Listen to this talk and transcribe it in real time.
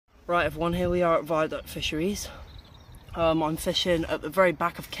Right everyone, here we are at Viaduct Fisheries. I'm fishing at the very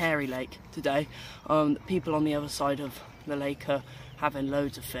back of Carey Lake today. The people on the other side of the lake are having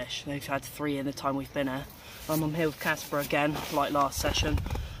loads of fish. They've had 3 in the time we've been here. I'm here with Casper again, like last session.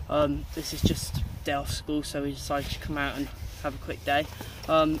 This is just day off school, so we decided to come out and have a quick day.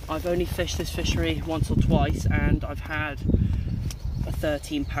 I've only fished this fishery once or twice, and I've had a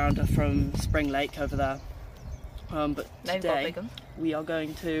 13-pounder from Spring Lake over there. But today we are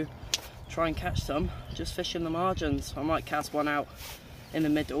going to try and catch some, just fishing the margins. I might cast one out in the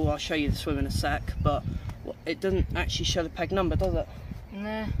middle. I'll show you the swim in a sec, but it doesn't actually show the peg number, does it?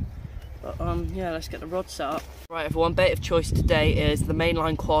 Nah. But yeah, let's get the rod set up. Right everyone, bait of choice today is the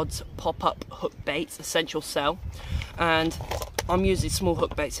Mainline Quads pop-up hook baits, essential sell. And I'm using small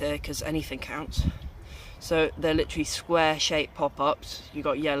hook baits here because anything counts. So they're literally square shaped pop-ups. You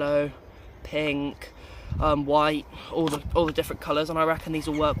got yellow, pink, white, all the different colours, and I reckon these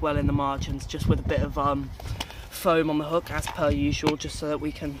will work well in the margins, just with a bit of foam on the hook as per usual, just so that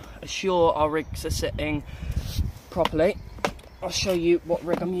we can assure our rigs are sitting properly. I'll show you what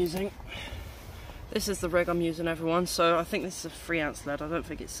rig I'm using. This is the rig I'm using, everyone. So I think this is a 3-ounce lead. I don't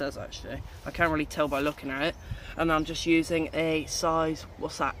think it says actually. I can't really tell by looking at it. And I'm just using a size,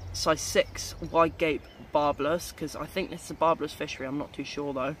 what's that? Size 6 wide gape barbless, because I think this is a barbless fishery. I'm not too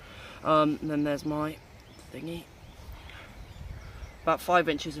sure though. And then there's my thingy. About 5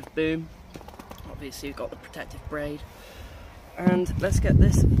 inches of boom. Obviously you've got the protective braid. And let's get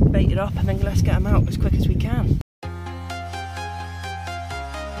this baited up and then let's get them out as quick as we can.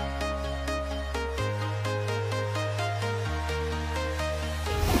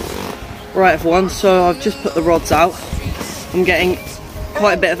 Right everyone, so I've just put the rods out. I'm getting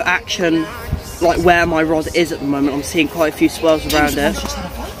quite a bit of action, like where my rod is at the moment. I'm seeing quite a few swells around it.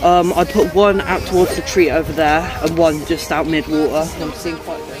 I put one out towards the tree over there and one just out mid-water. I'm seeing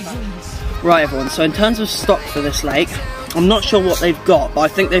quite a bit. Right everyone, so in terms of stock for this lake, I'm not sure what they've got, but I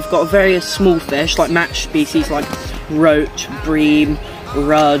think they've got various small fish, like match species like roach, bream,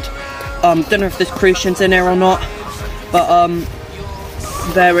 rudd. Don't know if there's crucians in here or not, but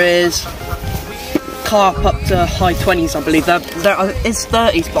there is CARP up to high 20s, I believe. There is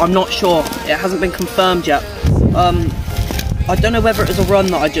 30s, but I'm not sure. It hasn't been confirmed yet. I don't know whether it was a run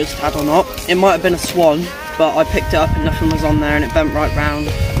that I just had or not. It might have been a swan, but I picked it up and nothing was on there, and it bent right round,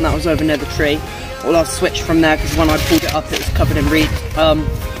 and that was over near the tree. Well, I'll switch from there because when I pulled it up, it was covered in reeds.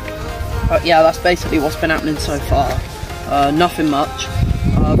 But yeah, that's basically what's been happening so far. Nothing much.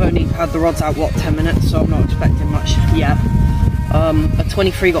 I've only had the rods out, what, 10 minutes, so I'm not expecting much yet. A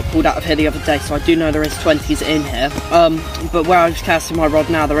 23 got pulled out of here the other day, so I do know there is 20s in here. But where I was casting my rod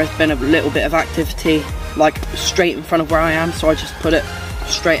now, there has been a little bit of activity, like straight in front of where I am, so I just put it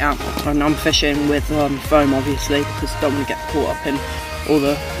straight out. And I'm fishing with foam, obviously, because I don't want to get caught up in all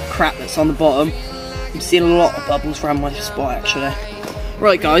the crap that's on the bottom. I'm seeing a lot of bubbles around my spot, actually.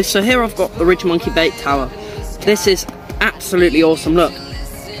 Right, guys, so here I've got the Ridge Monkey Bait Tower. This is absolutely awesome. Look,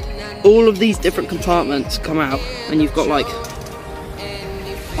 all of these different compartments come out, and you've got like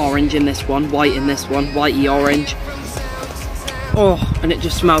orange in this one, white in this one, whitey orange. Oh, and it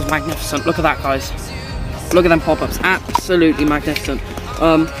just smells magnificent. Look at that, guys. Look at them pop-ups, absolutely magnificent.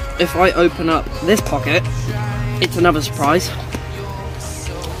 If I open up this pocket, it's another surprise.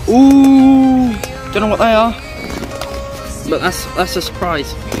 Ooh, don't know what they are, but that's a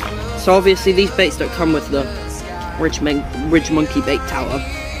surprise. So obviously these baits don't come with the Ridge Monkey Bait Tower,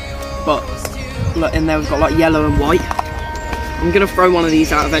 but look, in there we've got like yellow and white. I'm gonna throw one of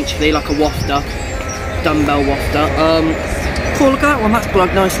these out eventually, like a wafter, dumbbell wafter. Cool, look at that one, that's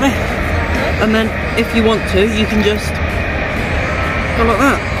plugged nicely. And then if you want to, you can just go like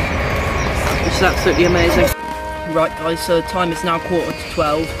that, which is absolutely amazing. Right guys, so the time is now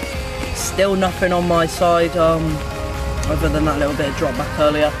 11:45. Still nothing on my side, other than that little bit of drop back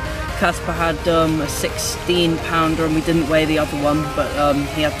earlier. Casper had a 16-pounder and we didn't weigh the other one, but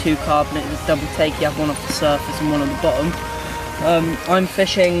he had 2 carp and it was double take. He had one off the surface and one on the bottom. I'm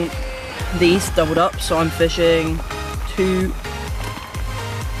fishing these doubled up, so I'm fishing 2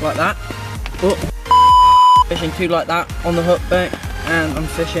 like that. Oh. Fishing 2 like that on the hook bait, and I'm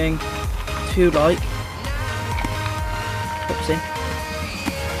fishing 2 like, oopsie,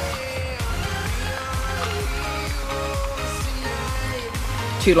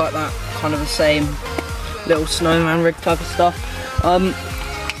 two like that, kind of the same little snowman rig type of stuff.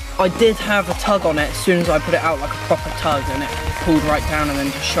 I did have a tug on it as soon as I put it out, like a proper tug, and it pulled right down and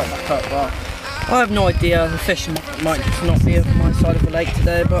then just shot back up. Well, I have no idea, the fish might just not be over my side of the lake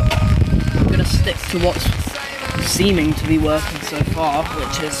today, but I'm going to stick to what's seeming to be working so far,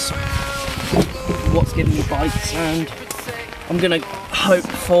 which is what's giving me bites, and I'm going to hope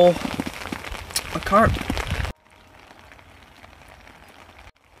for a carp.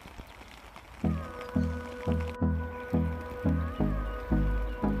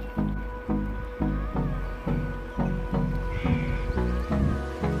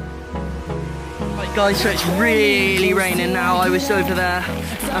 Guys, so it's really raining now. I was over there,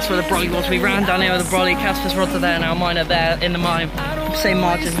 that's where the brolly was. We ran down here with the brolly. Casper's rods are there now, mine are there in the same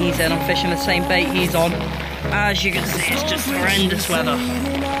margin he's in. I'm fishing the same bait he's on. As you can see, it's just horrendous weather.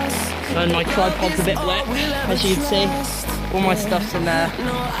 And my tripod's a bit wet, as you can see. All my stuff's in there.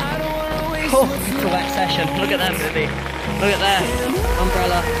 Oh, it's a wet session. Look at that movie. Look at that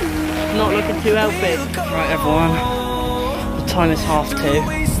umbrella. Not looking too healthy. Right, everyone. The time is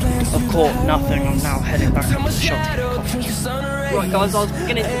 2:30. I've caught nothing. I'm now heading back up to the shop to get a coffee. Right guys, I was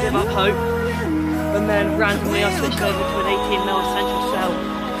beginning to give up hope, and then randomly I switched over to an 18mm essential cell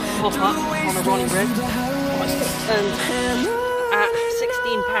pop-up on a Ronnie rig, and at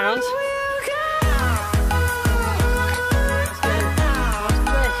 £16,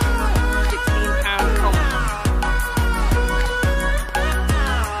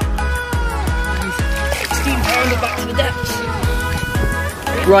 back to the depths.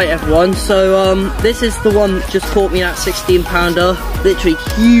 Right everyone, so this is the one that just caught me at 16-pounder. Literally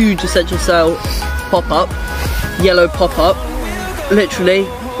huge essential cell pop-up, yellow pop-up. Literally,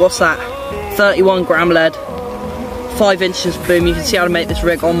 what's that? 31 gram lead, 5 inches boom. You can see how to make this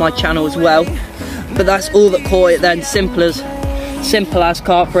rig on my channel as well. But that's all that caught it then, simple as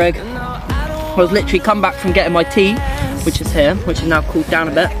carp rig. I was literally come back from getting my tea, which is here, which is now cooled down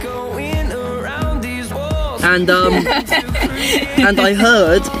a bit. And and I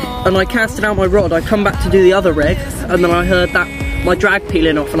heard, and I casted out my rod, I come back to do the other rig, and then I heard that my drag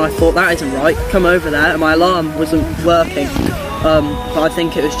peeling off, and I thought that isn't right. Come over there, and my alarm wasn't working. But I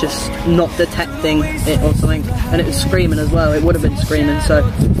think it was just not detecting it or something, and it was screaming as well. It would have been screaming, so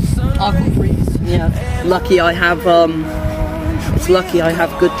yeah. Lucky I have it's lucky I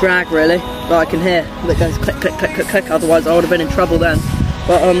have good drag really that I can hear that goes click click click click click. Otherwise I would have been in trouble then.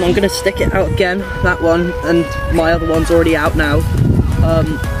 But I'm going to stick it out again, that one, and my other one's already out now.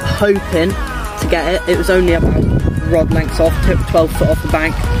 Hoping to get it. It was only about rod lengths off, took 12 foot off the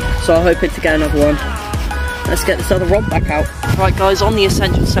bank, so I'm hoping to get another one. Let's get this other rod back out. Right guys, on the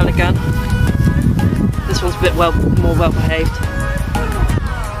essential cell again. This one's a bit more well behaved.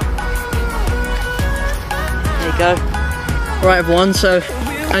 There you go. Right everyone, so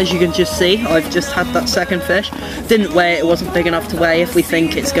as you can just see, I've just had that second fish. Didn't weigh it, it wasn't big enough to weigh. If we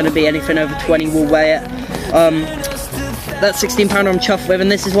think it's going to be anything over 20, we'll weigh it. That 16-pounder I'm chuffed with, and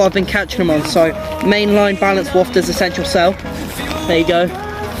this is what I've been catching them on. So, mainline balance wafters essential cell. There you go.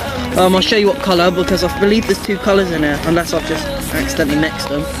 I'll show you what colour, because I believe there's 2 colours in here, unless I've just accidentally mixed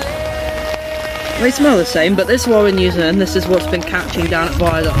them. They smell the same, but this is what I've been using. This is what's been catching down at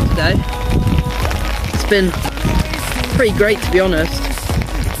Viaduct today. It's been pretty great, to be honest.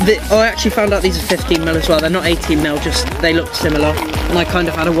 I actually found out these are 15mm as well. They're not 18mm, just they look similar. And I kind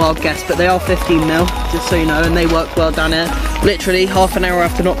of had a wild guess, but they are 15mm, just so you know, and they work well down here. Literally half an hour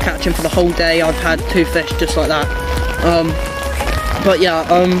after not catching for the whole day, I've had 2 fish just like that. But yeah,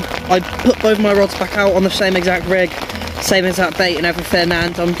 I put both my rods back out on the same exact rig, same exact bait and everything,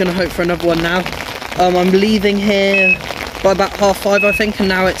 and I'm going to hope for another one now. I'm leaving here by about 5:30 I think, and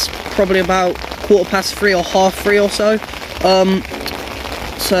now it's probably about 3:15 or 3:30 or so.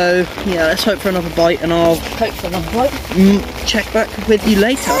 So yeah, let's hope for another bite, and I'll hope for another bite. Check back with you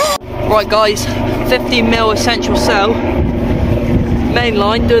later. Right guys, 15mm essential cell,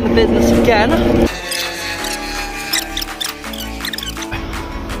 mainline, doing the business again.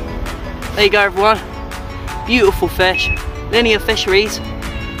 There you go everyone, beautiful fish, linear fisheries.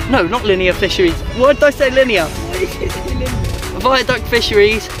 No, not linear fisheries. What did I say, linear? Viaduct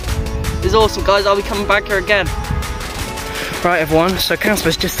fisheries is awesome guys, I'll be coming back here again. Right everyone, so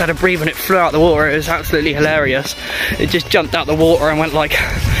Casper's just had a breathe and it flew out the water. It was absolutely hilarious. It just jumped out the water and went like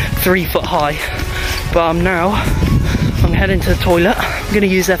 3 foot high. But I'm heading to the toilet. I'm going to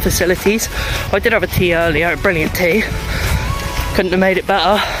use their facilities. I did have a tea earlier, a brilliant tea. Couldn't have made it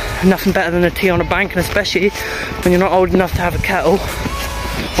better. Nothing better than a tea on a bank, and especially when you're not old enough to have a kettle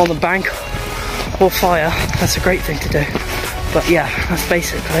on the bank or fire. That's a great thing to do. But yeah, that's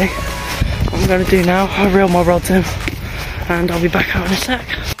basically what I'm going to do now. I'll reel my rods in, and I'll be back out in a sec.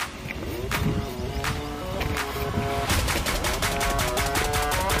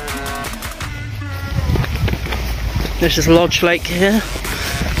 This is Lodge Lake here.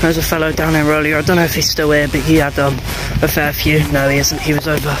 There's a fellow down here earlier. I don't know if he's still here, but he had a fair few. No, he isn't. He was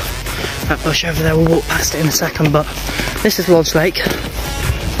over that bush over there. We'll walk past it in a second, but this is Lodge Lake.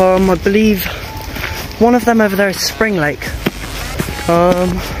 I believe one of them over there is Spring Lake.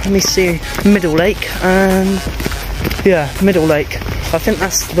 Let me see, Middle Lake, and yeah, Middle Lake. I think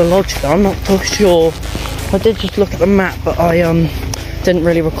that's the lodge though, I'm not too sure. I did just look at the map, but I didn't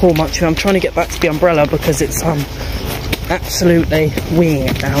really recall much. I'm trying to get back to the umbrella because it's absolutely winging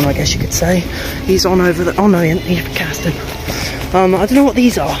it down, I guess you could say. He's on over the, oh no, he's casting. I don't know what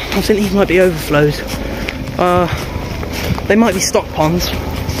these are. I think these might be overflows. They might be stock ponds.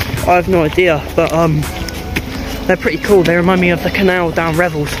 I have no idea, but they're pretty cool. They remind me of the canal down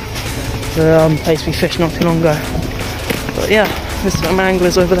Revels, the place we fished not too long ago. But yeah, there's some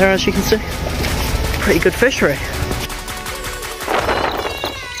anglers over there, as you can see. Pretty good fishery.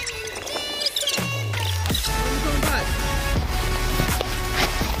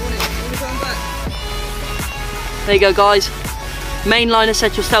 There you go, guys. Mainline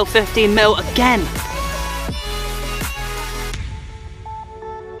essential cell 15 mil again.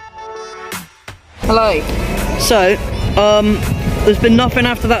 Hello. So, there's been nothing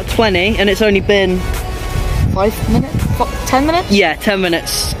after that 20, and it's only been 5 minutes? 10 minutes? Yeah, 10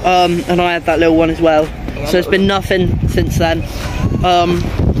 minutes. And I had that little one as well. So there's been nothing since then.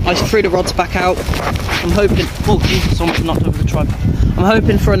 I threw the rods back out. I'm hoping. Oh Jesus! Someone knocked over the tripod. I'm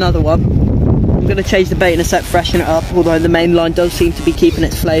hoping for another one. I'm going to change the bait in a sec, freshen it up, although the main line does seem to be keeping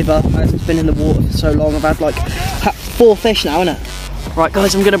its flavour as it's been in the water for so long. I've had like 4 fish now, innit? Right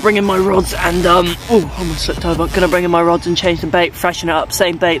guys, I'm going to bring in my rods and, oh, almost slipped over. Going to bring in my rods and change the bait, freshen it up.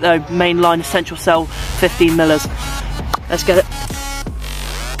 Same bait though, main line essential cell 15 millers. Let's get it.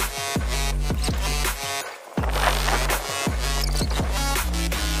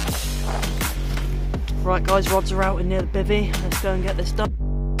 Right guys, rods are out in near the bivvy. Let's go and get this done.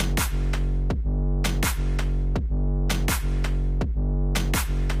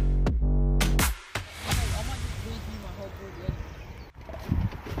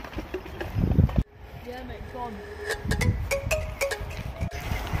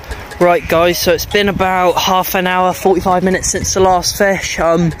 Right guys, so it's been about half an hour, 45 minutes since the last fish.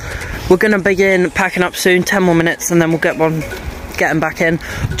 We're going to begin packing up soon, 10 more minutes, and then we'll get them back in.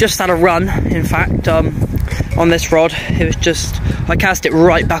 Just had a run, in fact, on this rod. It was just, I cast it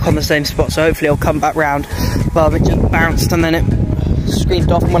right back on the same spot, so hopefully it'll come back round. But it just bounced and then it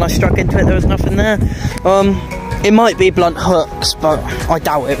screamed off, and when I struck into it, there was nothing there. It might be blunt hooks, but I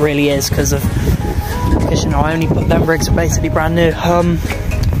doubt it really is, because you know, I only put them rigs are basically brand new.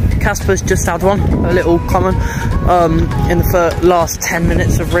 Casper's just had one, a little common, in the last 10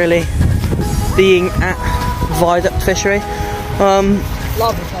 minutes of really being at Viaduct Fishery.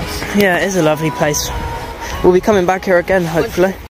 Lovely place. Yeah, it is a lovely place. We'll be coming back here again, hopefully.